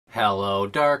Hello,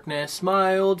 darkness,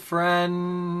 my old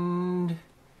friend.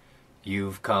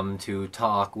 You've come to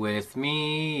talk with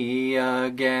me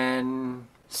again.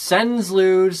 Sens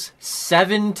lose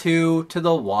 7-2 to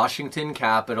the Washington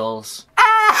Capitals.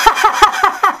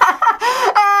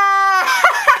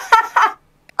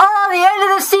 Oh, the end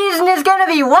of the season is gonna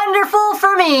be wonderful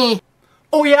for me.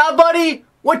 Oh yeah, buddy?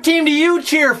 What team do you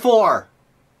cheer for?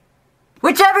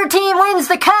 Whichever team wins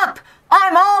the cup,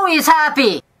 I'm always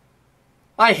happy.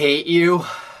 I hate you.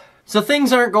 So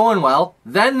things aren't going well.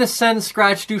 Then the Sens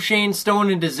scratch Duchesne, Stone,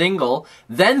 and Dzingel.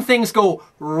 Then things go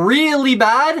really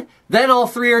bad. Then all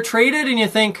three are traded and you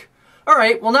think,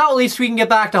 alright, well now at least we can get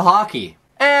back to hockey.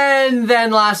 And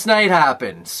then last night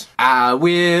happens. I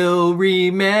will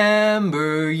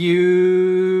remember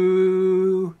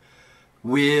you.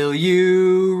 Will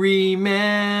you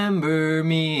remember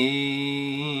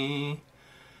me?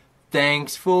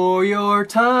 Thanks for your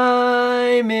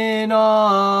time in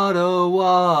Ottawa.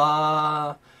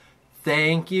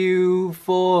 Thank you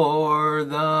for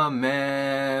the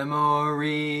memories.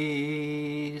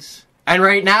 And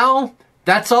right now,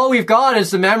 that's all we've got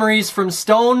is the memories from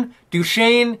Stone,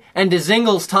 Duchesne, and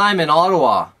Dzingel's time in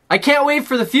Ottawa. I can't wait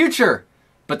for the future.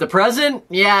 But the present,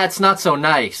 yeah, it's not so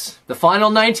nice. The final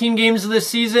 19 games of this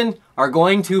season are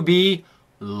going to be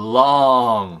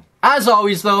long. As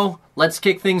always though, let's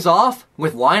kick things off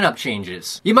with lineup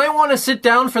changes. You might want to sit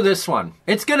down for this one.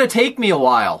 It's gonna take me a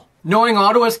while. Knowing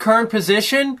Ottawa's current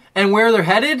position and where they're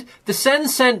headed, the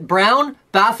Sens sent Brown,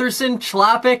 Batherson,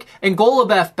 Chlapik, and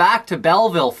Golubev back to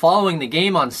Belleville following the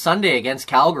game on Sunday against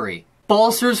Calgary.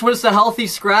 Balcers was the healthy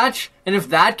scratch, and if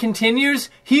that continues,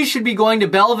 he should be going to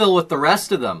Belleville with the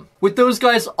rest of them. With those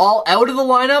guys all out of the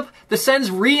lineup, the Sens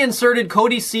reinserted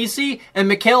Cody Ceci and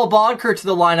Mikhail Bodker to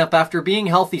the lineup after being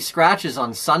healthy scratches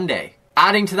on Sunday.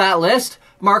 Adding to that list,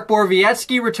 Mark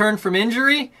Borowiecki returned from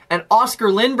injury, and Oscar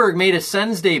Lindberg made his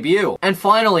Sens debut. And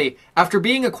finally, after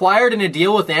being acquired in a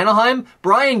deal with Anaheim,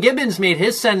 Brian Gibbons made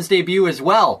his Sens debut as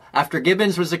well, after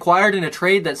Gibbons was acquired in a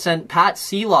trade that sent Pat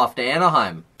Seeloff to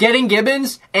Anaheim. Getting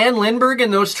Gibbons and Lindberg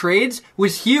in those trades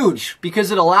was huge,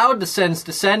 because it allowed the Sens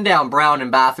to send down Brown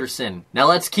and Batherson. Now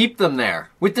let's keep them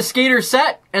there. With the skaters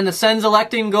set, and the Sens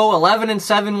electing to go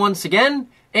 11-7 once again,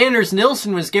 Anders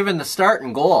Nilsson was given the start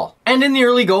and goal. And in the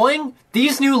early going,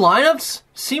 these new lineups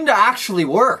seem to actually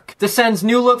work. The Sens'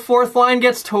 new look fourth line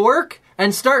gets to work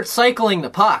and starts cycling the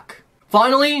puck.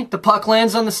 Finally, the puck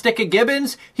lands on the stick of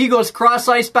Gibbons, he goes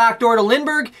cross-ice backdoor to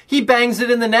Lindberg, he bangs it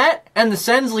in the net, and the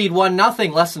Sens lead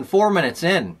 1-0 less than 4 minutes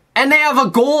in. And they have a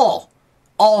goal!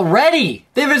 Already!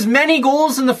 They have as many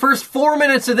goals in the first 4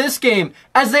 minutes of this game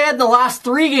as they had in the last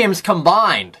 3 games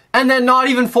combined. And then not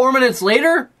even 4 minutes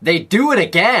later, they do it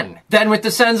again. Then with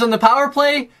the Sens on the power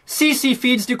play, Ceci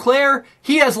feeds Duclair,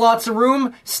 he has lots of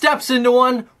room, steps into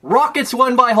one, rockets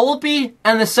one by Holtby,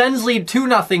 and the Sens lead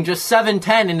 2-0 just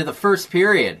 7-10 into the first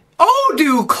period. Oh,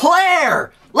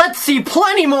 Duclair! Let's see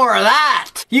plenty more of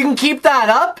that! You can keep that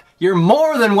up? You're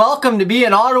more than welcome to be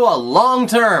in Ottawa long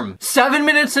term. 7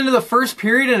 minutes into the first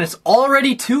period and it's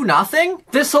already 2-0?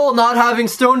 This whole not having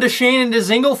Stone, Duchesne, and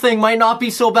Dzingel thing might not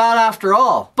be so bad after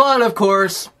all. But of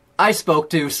course, I spoke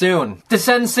too soon. The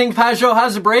Sens think Pajot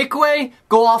has a breakaway,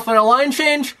 go off on a line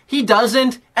change, he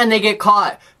doesn't, and they get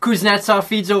caught. Kuznetsov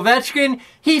feeds Ovechkin,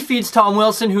 he feeds Tom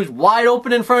Wilson who's wide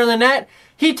open in front of the net,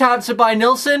 he taps it by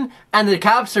Nilsson, and the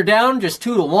Caps are down just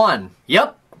 2-1.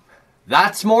 Yep,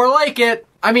 that's more like it.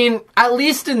 I mean, at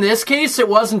least in this case, it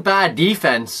wasn't bad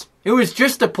defense. It was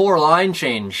just a poor line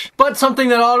change. But something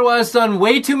that Ottawa has done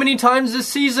way too many times this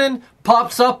season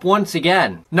pops up once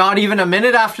again. Not even a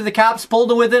minute after the Caps pulled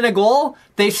to within a goal,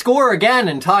 they score again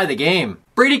and tie the game.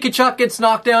 Brady Tkachuk gets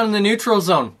knocked down in the neutral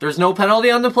zone. There's no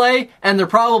penalty on the play, and there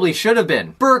probably should have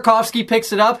been. Burakovsky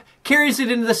picks it up, carries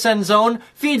it into the Sens zone,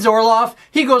 feeds Orlov,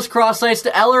 he goes cross-ice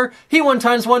to Eller, he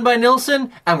 1-1 by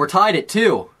Nilsson, and we're tied at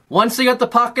 2. Once they got the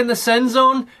puck in the Sens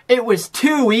zone, it was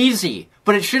too easy,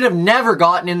 but it should have never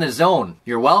gotten in the zone.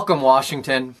 You're welcome,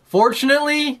 Washington.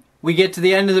 Fortunately, we get to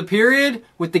the end of the period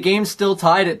with the game still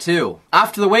tied at 2.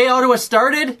 After the way Ottawa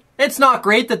started, it's not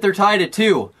great that they're tied at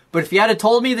 2, but if you had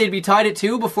told me they'd be tied at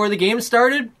 2 before the game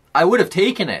started, I would have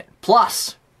taken it.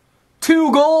 Plus,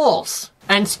 2 goals!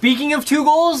 And speaking of 2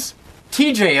 goals,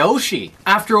 TJ Oshie.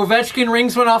 After Ovechkin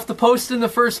rings one off the post in the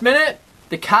first minute,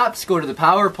 the Caps go to the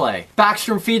power play.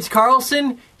 Backstrom feeds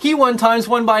Carlson, he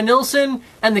 1-1 by Nilsson,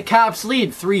 and the Caps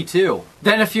lead 3-2.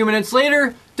 Then a few minutes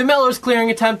later, DeMello's clearing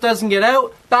attempt doesn't get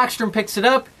out, Backstrom picks it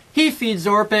up, he feeds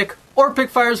Orpik, Orpik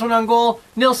fires one on goal,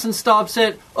 Nilsson stops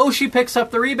it, Oshie picks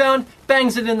up the rebound,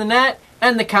 bangs it in the net,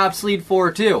 and the Caps lead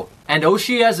 4-2. And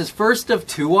Oshie has his first of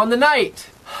 2 on the night.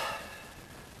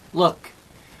 Look,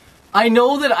 I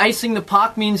know that icing the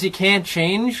puck means you can't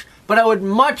change, but I would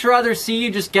much rather see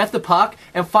you just get the puck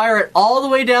and fire it all the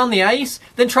way down the ice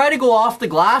than try to go off the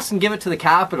glass and give it to the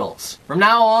Capitals. From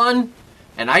now on,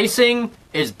 an icing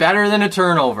is better than a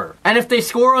turnover. And if they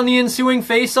score on the ensuing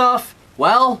face-off,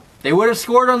 well, they would have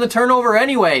scored on the turnover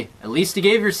anyway. At least you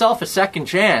gave yourself a second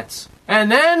chance.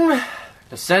 And then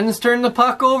the Sens turn the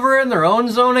puck over in their own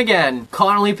zone again.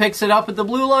 Connolly picks it up at the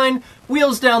blue line,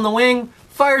 wheels down the wing,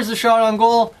 fires the shot on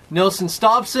goal. Nilsson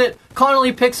stops it.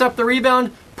 Connolly picks up the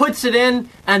rebound, puts it in,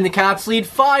 and the Caps lead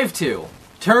 5-2.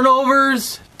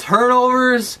 Turnovers,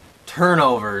 turnovers,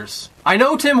 turnovers. I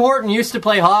know Tim Horton used to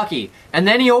play hockey, and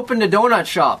then he opened a donut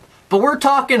shop. But we're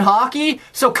talking hockey,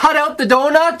 so cut out the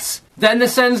donuts! Then the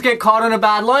Sens get caught on a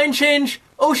bad line change.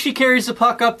 Oshie carries the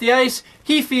puck up the ice.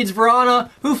 He feeds Verana,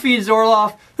 who feeds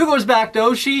Orlov, who goes back to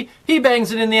Oshie. He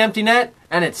bangs it in the empty net,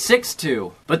 and it's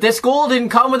 6-2. But this goal didn't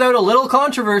come without a little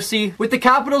controversy. With the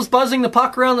Capitals buzzing the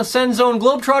puck around the Sens zone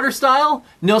Globetrotter style,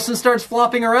 Nilsson starts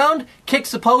flopping around,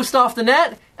 kicks the post off the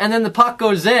net, and then the puck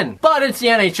goes in. But it's the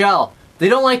NHL. They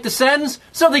don't like the Sens,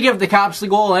 so they give the Caps the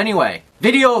goal anyway.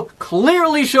 Video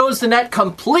clearly shows the net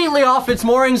completely off its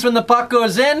moorings when the puck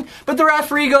goes in, but the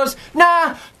referee goes,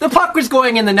 nah, the puck was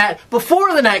going in the net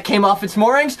before the net came off its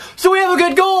moorings, so we have a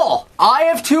good goal. I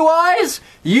have two eyes,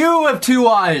 you have two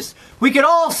eyes. We could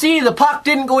all see the puck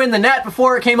didn't go in the net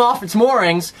before it came off its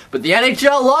moorings, but the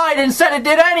NHL lied and said it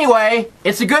did anyway.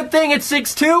 It's a good thing it's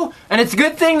 6-2, and it's a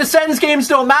good thing the Sens games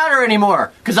don't matter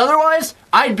anymore, because otherwise,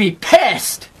 I'd be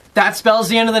pissed. That spells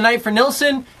the end of the night for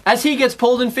Nilsson, as he gets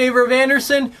pulled in favor of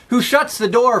Anderson, who shuts the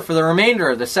door for the remainder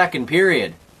of the second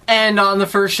period. And on the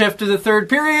first shift of the third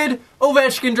period,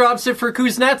 Ovechkin drops it for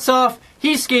Kuznetsov,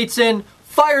 he skates in,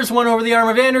 fires one over the arm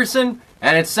of Anderson,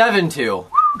 and it's 7-2.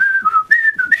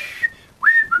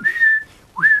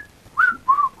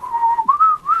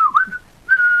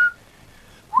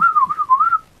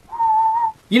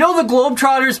 You know the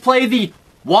Globetrotters play the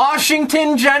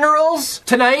Washington Generals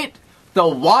tonight? The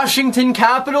Washington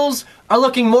Capitals are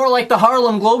looking more like the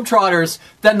Harlem Globetrotters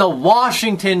than the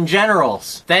Washington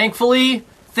Generals. Thankfully,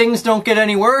 things don't get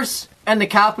any worse, and the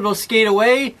Capitals skate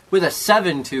away with a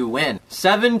 7-2 win.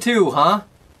 7-2, huh?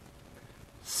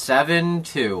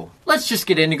 7-2. Let's just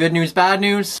get into good news, bad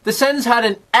news. The Sens had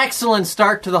an excellent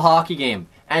start to the hockey game,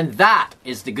 and that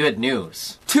is the good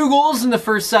news. 2 goals in the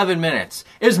first 7 minutes.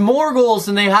 It was more goals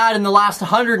than they had in the last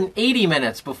 180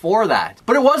 minutes before that.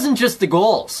 But it wasn't just the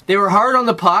goals. They were hard on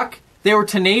the puck, they were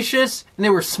tenacious, and they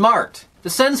were smart. The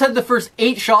Sens had the first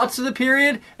 8 shots of the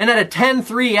period and had a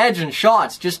 10-3 edge in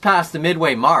shots just past the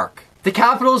midway mark. The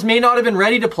Capitals may not have been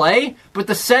ready to play, but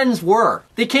the Sens were.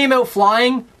 They came out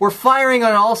flying, were firing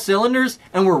on all cylinders,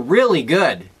 and were really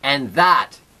good. And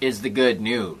that is the good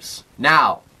news.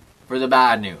 Now, for the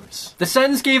bad news. The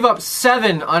Sens gave up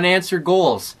 7 unanswered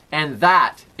goals, and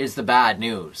that is the bad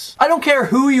news. I don't care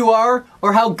who you are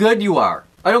or how good you are.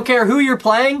 I don't care who you're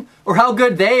playing or how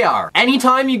good they are.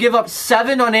 Anytime you give up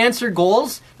 7 unanswered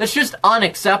goals, that's just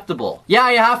unacceptable. Yeah,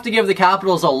 you have to give the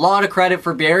Capitals a lot of credit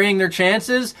for burying their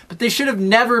chances, but they should have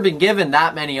never been given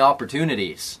that many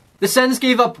opportunities. The Sens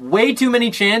gave up way too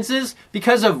many chances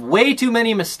because of way too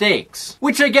many mistakes.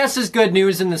 Which I guess is good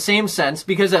news in the same sense,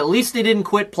 because at least they didn't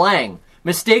quit playing.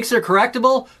 Mistakes are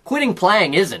correctable, quitting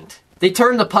playing isn't. They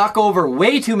turned the puck over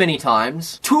way too many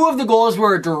times. 2 of the goals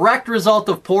were a direct result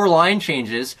of poor line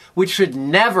changes, which should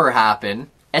never happen,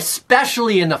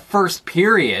 especially in the first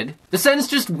period. The Sens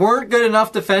just weren't good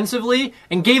enough defensively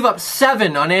and gave up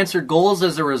 7 unanswered goals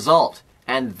as a result.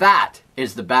 And that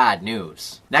is the bad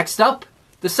news. Next up,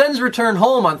 the Sens return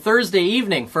home on Thursday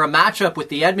evening for a matchup with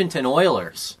the Edmonton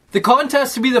Oilers. The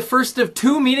contest will be the first of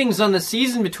 2 meetings on the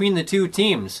season between the two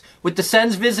teams, with the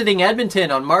Sens visiting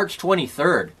Edmonton on March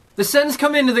 23rd. The Sens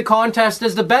come into the contest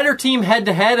as the better team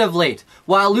head-to-head of late,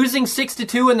 while losing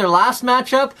 6-2 in their last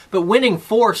matchup, but winning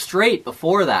 4 straight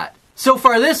before that. So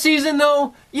far this season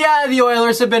though, yeah, the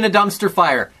Oilers have been a dumpster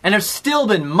fire, and have still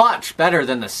been much better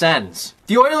than the Sens.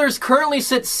 The Oilers currently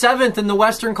sit 7th in the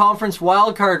Western Conference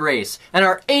wildcard race, and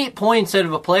are 8 points out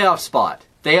of a playoff spot.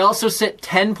 They also sit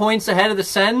 10 points ahead of the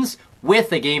Sens,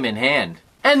 with a game in hand.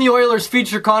 And the Oilers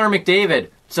feature Connor McDavid,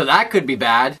 so that could be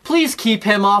bad. Please keep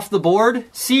him off the board.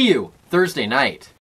 See you Thursday night.